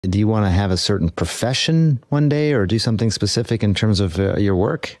Do you want to have a certain profession one day or do something specific in terms of your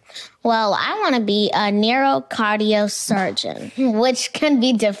work? Well, I want to be a neurocardiosurgeon, which can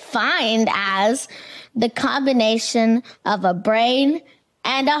be defined as the combination of a brain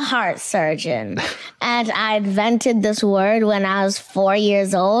and a heart surgeon. And I invented this word when I was 4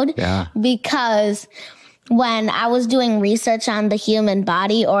 years old because when I was doing research on the human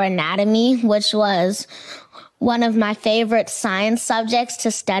body or anatomy, which was one of my favorite science subjects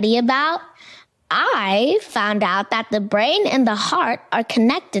to study about, I found out that the brain and the heart are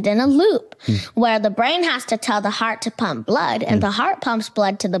connected in a loop where the brain has to tell the heart to pump blood and the heart pumps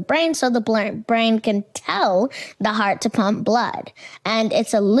blood to the brain so the brain can tell the heart to pump blood. And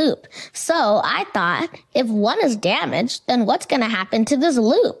it's a loop. So I thought if one is damaged, then what's going to happen to this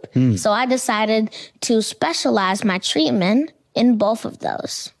loop? So I decided to specialize my treatment in both of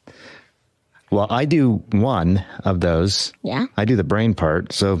those. Well, I do one of those. Yeah. I do the brain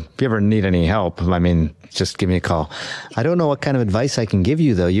part. So if you ever need any help, I mean, just give me a call. I don't know what kind of advice I can give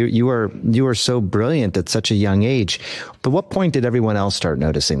you, though. You are so brilliant at such a young age. But what point did everyone else start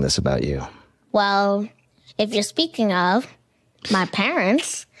noticing this about you? Well, if you're speaking of my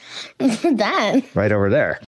parents, then... Right over there.